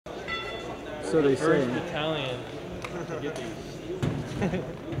So they say. First battalion to get these.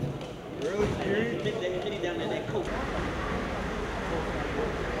 Really?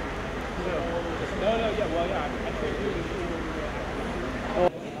 No, yeah, well, yeah, I think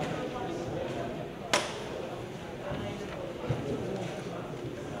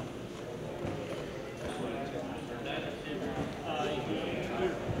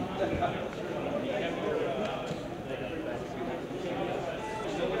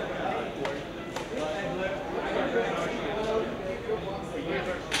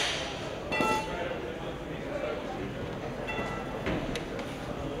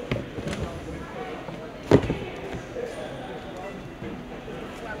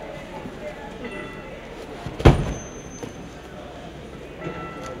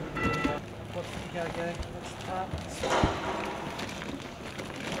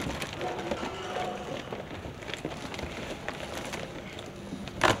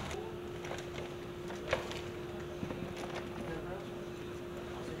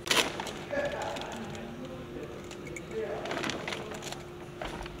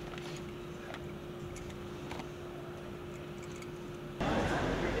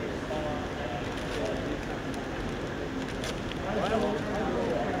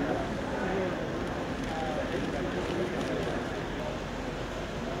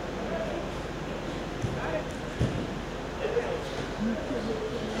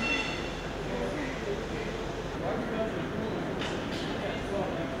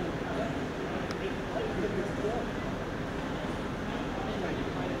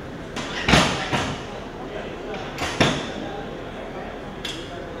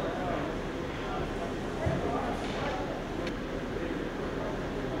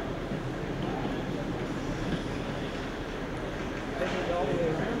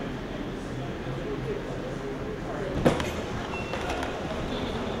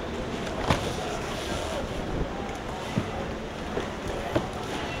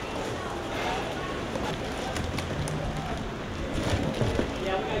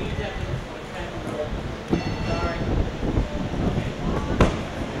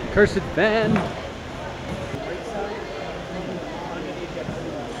Cursed van.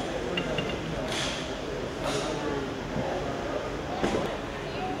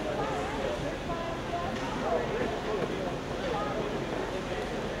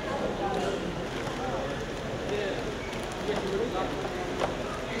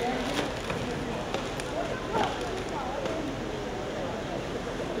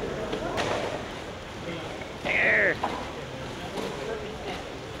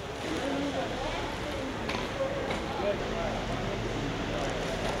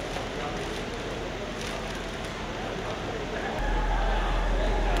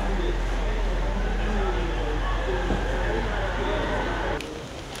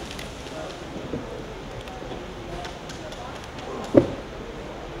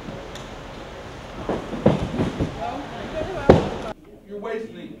 You're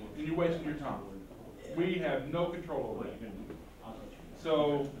wasting your time. We have no control over that.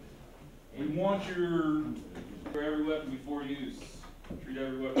 So we want for every weapon before use. Treat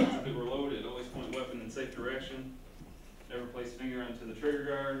every weapon as if it were loaded. Always point weapon in safe direction. Never place finger onto the trigger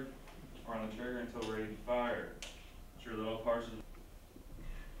guard or on the trigger until ready to fire. Ensure that all parts of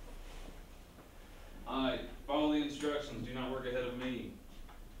follow the instructions. Do not work ahead of me.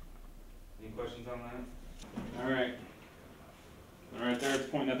 Any questions on that? All right. All right, there it's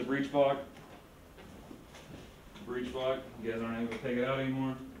pointing at the breech block. Breech block. You guys aren't able to take it out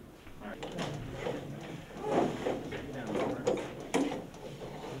anymore. All right.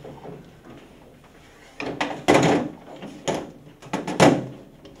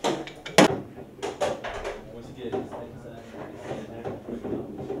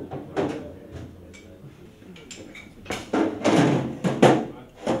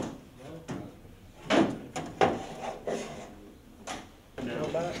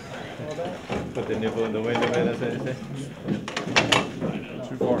 Put the nipple in the window, man. That's what it says.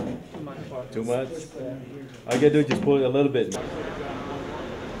 Too far. Too much? All you gotta do is just pull it a little bit. Hopefully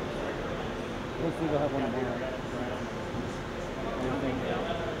we'll have one tomorrow.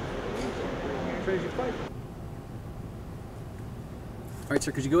 Crazy fight. All right,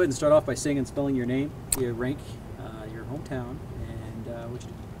 sir, could you go ahead and start off by saying and spelling your name, your rank, your hometown, and what you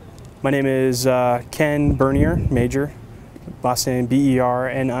do? My name is Ken Bernier, Major. Last name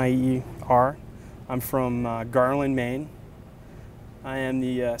B-E-R-N-I-E-R. I'm from Garland, Maine. I am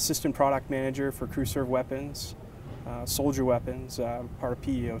the Assistant Product Manager for Crew Serve Weapons, Soldier Weapons, part of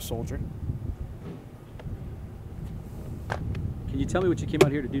PEO Soldier. Can you tell me what you came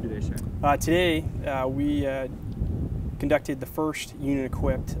out here to do today, sir? Today we conducted the first unit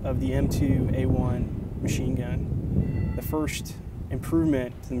equipped of the M2A1 machine gun, the first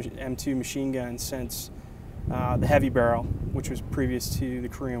improvement to the M2 machine gun since the heavy barrel, which was previous to the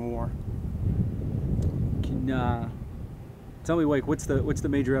Korean War. Can tell me, like, what's the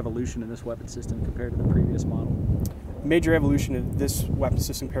major evolution in this weapon system compared to the previous model? Major evolution of this weapon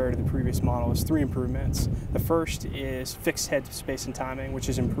system compared to the previous model is 3 improvements. The first is fixed head space and timing, which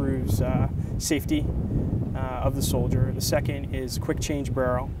improves safety of the soldier. The second is quick change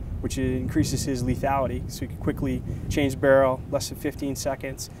barrel, which increases his lethality, so he can quickly change the barrel less than 15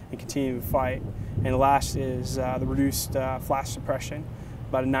 seconds and continue to fight. And the last is the reduced flash suppression,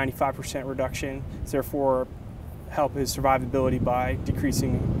 about a 95% reduction, therefore help his survivability by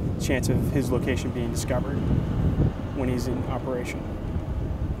decreasing the chance of his location being discovered when he's in operation.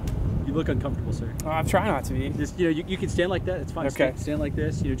 You look uncomfortable, sir. I'm trying not to be. Just, you can stand like that. It's fine. Okay. Stand like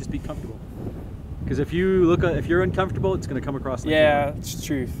this. Just be comfortable. Because if you're uncomfortable, it's going to come across like yeah, it's the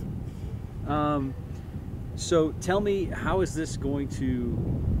truth. So tell me, how is this going to,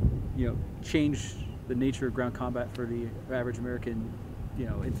 change the nature of ground combat for the average American,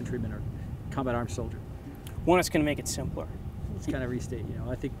 infantryman or combat armed soldier? One, it's going to make it simpler. Let's kind of restate.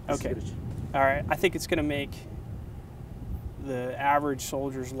 I think. Okay. All right. I think it's going to make the average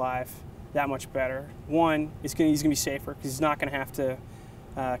soldier's life that much better. One, he's going to be safer because he's not going to have to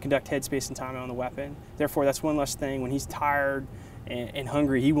conduct headspace and timing on the weapon. Therefore, that's one less thing when he's tired and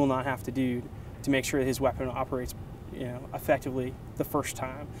hungry he will not have to do to make sure that his weapon operates effectively the first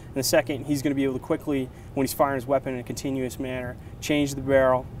time. And the second, he's going to be able to quickly, when he's firing his weapon in a continuous manner, change the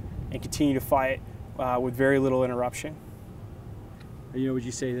barrel and continue to fight with very little interruption. Would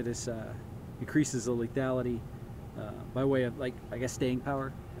you say that this increases the lethality by way of, I guess, staying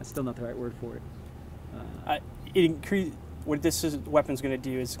power? That's still not the right word for it. What this weapon's going to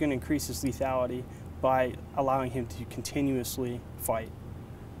do is it's going to increase his lethality by allowing him to continuously fight.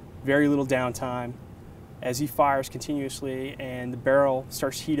 Very little downtime. As he fires continuously and the barrel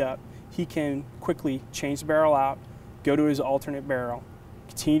starts to heat up, he can quickly change the barrel out, go to his alternate barrel,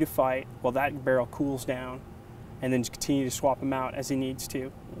 continue to fight while that barrel cools down, and then just continue to swap him out as he needs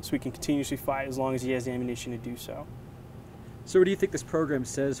to, so he can continuously fight as long as he has the ammunition to do so. So what do you think this program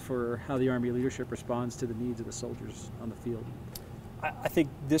says for how the Army leadership responds to the needs of the soldiers on the field? I think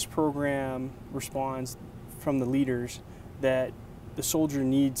this program responds from the leaders that the soldier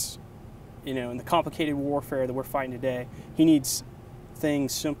needs, in the complicated warfare that we're fighting today, he needs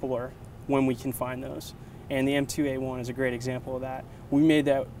things simpler when we can find those. And the M2A1 is a great example of that. We made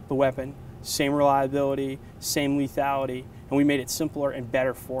that the weapon, same reliability, same lethality, and we made it simpler and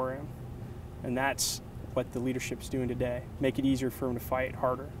better for him. And that's what the leadership's doing today. Make it easier for him to fight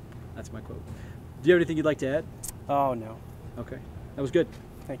harder. That's my quote. Do you have anything you'd like to add? Oh, no. Okay. That was good.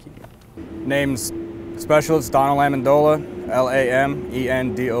 Thank you. Name's Specialist Donald Amendola,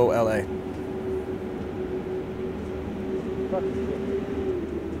 L-A-M-E-N-D-O-L-A.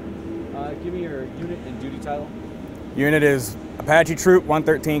 Give me your unit and duty title. Unit is Apache Troop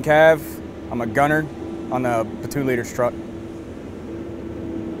 113 Cav. I'm a gunner on the platoon leader's truck. As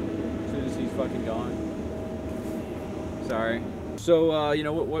soon as he's fucking gone. Sorry. So,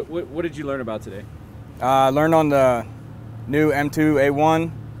 what did you learn about today? I learned on the new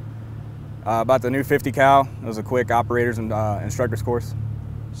M2A1 about the new 50 cal. It was a quick operators and instructors course.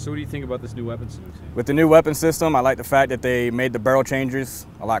 So what do you think about this new weapon system? With the new weapon system, I like the fact that they made the barrel changes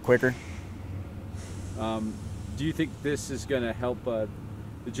a lot quicker. Do you think this is going to help the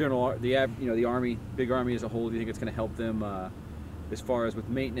Army, big Army as a whole? Do you think it's going to help them as far as with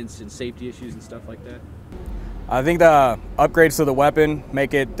maintenance and safety issues and stuff like that? I think the upgrades to the weapon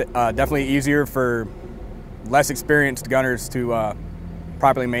make it definitely easier for less experienced gunners to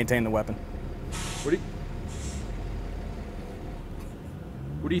properly maintain the weapon.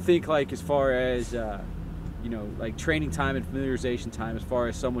 What do you think, like, as far as like training time and familiarization time, as far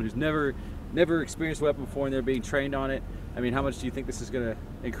as someone who's never experienced a weapon before and they're being trained on it? I mean, how much do you think this is going to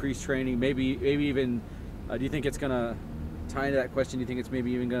increase training? Maybe even do you think it's going to tie into that question? Do you think it's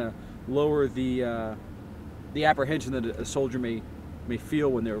maybe even going to lower the apprehension that a soldier may feel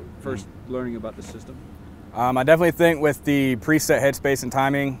when they're first learning about the system? I definitely think with the preset headspace and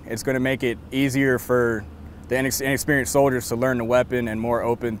timing, it's going to make it easier for the inexperienced soldiers to learn the weapon and more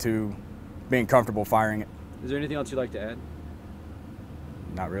open to being comfortable firing it. Is there anything else you'd like to add?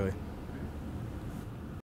 Not really.